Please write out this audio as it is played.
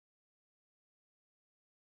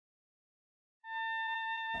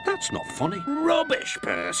That's not funny. Rubbish,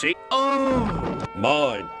 Percy. Oh!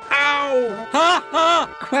 Mine. Ow! Ha ha!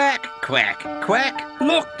 Quack, quack, quack.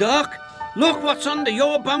 Look, Duck. Look what's under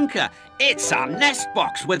your bunker. It's a nest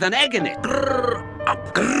box with an egg in it. Grrr,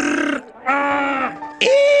 up, grrr, ah.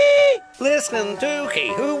 Eee! Listen,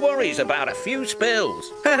 Dookie, who worries about a few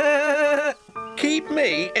spills? Keep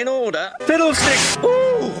me in order. Fiddlesticks!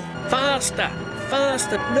 Ooh! Faster!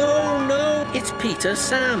 Faster! No, no! It's Peter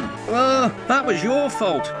Sam. Oh, that was your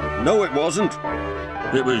fault. No, it wasn't.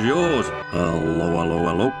 It was yours. Hello, hello,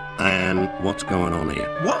 hello. And what's going on here?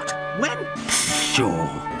 What? When? Sure.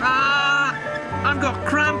 Ah! I've got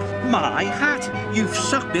cramp. My hat! You've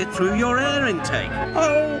sucked it through your air intake.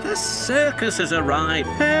 Oh, the circus has arrived.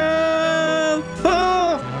 Help!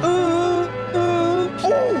 Oh! Oh! Oh!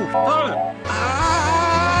 Oh!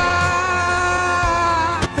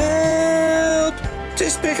 Oh!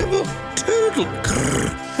 Despicable Toodle! Grrr.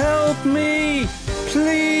 Help me!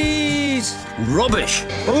 Please! Rubbish!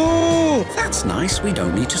 Oh, that's nice. We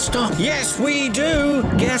don't need to stop. Yes, we do!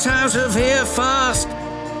 Get out of here fast!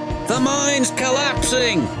 The mine's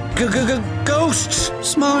collapsing! Ghosts!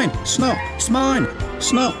 It's mine! It's not! It's mine!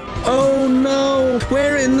 It's not! Oh no!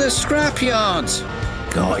 We're in the scrapyards!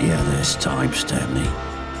 Got you this time, Stepney.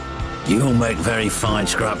 You'll make very fine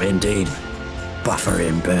scrap indeed. Buffer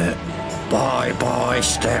in, Bert. Bye-bye,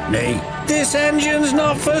 Stepney. This engine's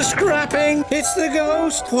not for scrapping. It's the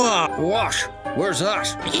ghost. What? Where's that?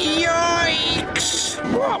 Yikes!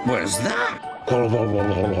 What was that?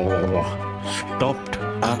 Stopped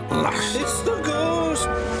at last. It's the ghost.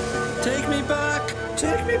 Take me back.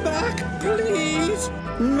 Take me back, please.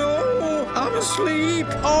 No, I'm asleep.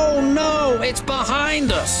 Oh no, it's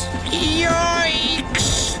behind us.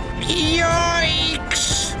 Yikes!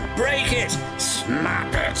 Yikes! Break it.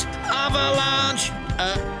 Snap it. Avalanche.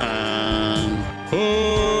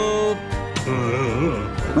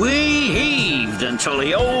 We heaved until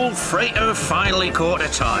the old freighter finally caught a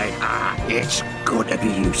tide. Ah, it's good to be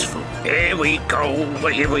useful. Here we go,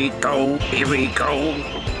 here we go, here we go.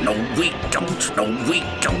 No, we don't, no, we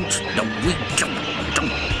don't, no, we don't.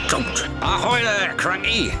 Ahoy there,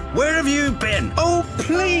 Cranky. Where have you been? Oh,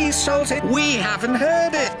 please, Salted. We haven't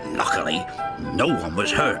heard it. Luckily, no one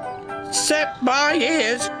was hurt. Set my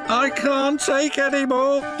ears. I can't take any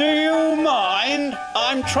more. Do you mind?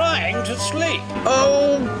 I'm trying to sleep.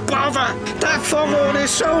 Oh, bother. That foghorn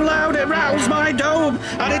is so loud it rattles my dome,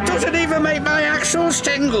 and it doesn't even make my axles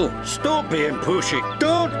tingle. Stop being pushy.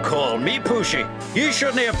 Don't call me pushy. You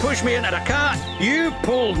shouldn't have pushed me into the cart. You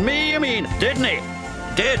pulled me, didn't he?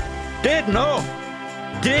 Did, no.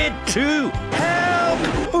 Did too. Help!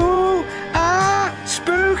 Ooh, ah,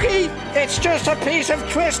 spooky! It's just a piece of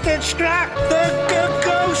twisted scrap. The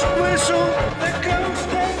ghost whistle. The ghost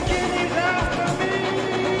engine is after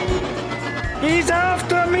me. He's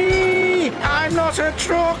after me. I'm not a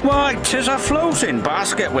truck. Why, 'tis a floating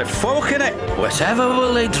basket with folk in it. Whatever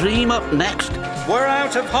will they dream up next? We're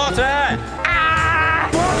out of hot air. Ah!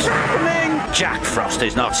 What's happening? Jack Frost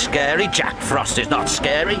is not scary. Jack Frost is not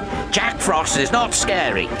scary. Jack Frost is not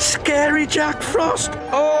scary. Scary Jack Frost?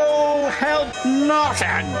 Oh, help, not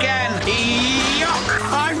again. Yuck!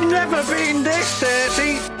 I've never been this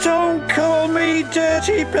dirty. Don't call me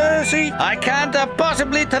Dirty Percy. I can't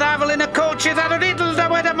possibly travel in a coach without a little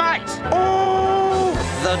with a mate. Oh!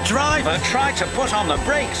 The driver tried to put on the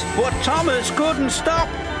brakes, but Thomas couldn't stop.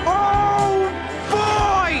 Oh,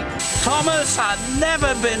 boy! Thomas had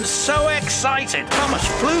never been so excited. Thomas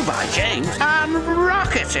flew by James and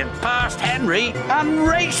rocketed past Henry and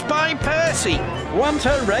raced by Percy. Want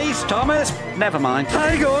a race, Thomas? Never mind.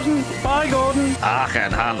 Bye, Gordon. Bye, Gordon. I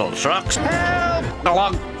can handle trucks. Help!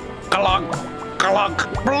 Glug, glug, glug,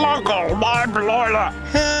 gluggle, my broiler.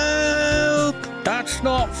 Help! That's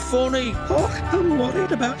not funny. Oh, I'm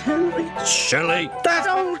worried about Henry. Silly. That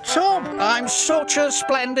old tub. I'm such a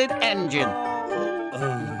splendid engine.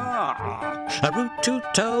 A route to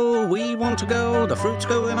tow, we want to go. The fruit's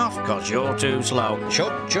going off, 'cause you're too slow.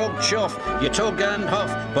 Chug, chug, chuff, you tug and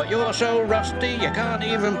huff, but you're so rusty you can't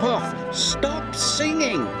even puff. Stop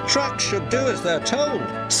singing. Trucks should do as they're told.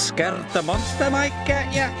 Scared the monster might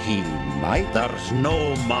get you. He might. There's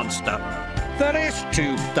no monster. There is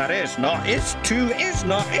two. There is not. It's two. Is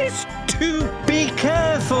not. It's two. Be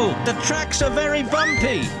careful. The tracks are very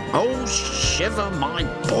bumpy. Oh, shiver my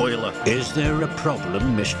boiler. Is there a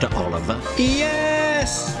problem, Mr. Oliver?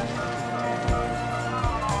 Yes.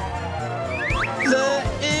 There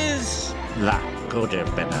is. That could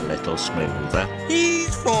have been a little smoother.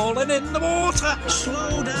 He's fallen in the water.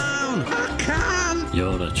 Slow down. I can.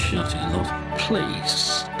 You're a chatty lot.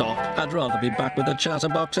 Please stopped. I'd rather be back with the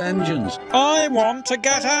chatterbox engines. I want to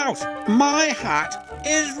get out. My hat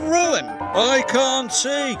is ruined. I can't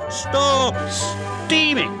see. Stop.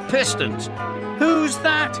 Steaming pistons. Who's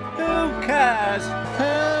that? Who cares?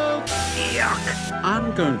 Help. Yuck.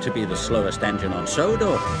 I'm going to be the slowest engine on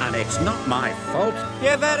Sodor, and it's not my fault.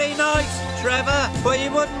 You're very nice, Trevor, but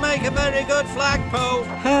you wouldn't make a very good flagpole.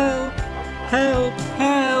 Help. Help.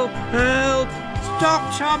 Help. Help.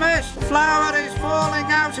 Stop, Thomas! Flour is falling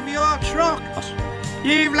out of your truck.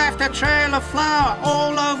 You've left a trail of flour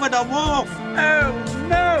all over the wharf. Oh,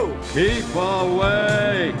 no! Keep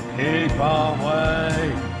away! Keep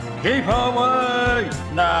away! Keep away!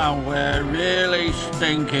 Now we're really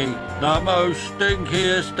stinky. The most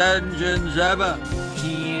stinkiest engines ever.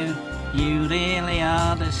 You really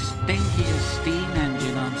are the stinkiest steam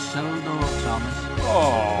engine on Sodor, Thomas.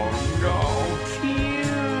 Oh, no.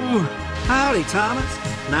 Phew! Howdy, Thomas.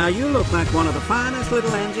 Now you look like one of the finest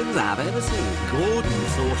little engines I've ever seen. Gordon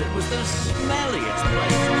thought it was the smelliest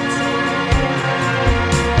place on Sodor.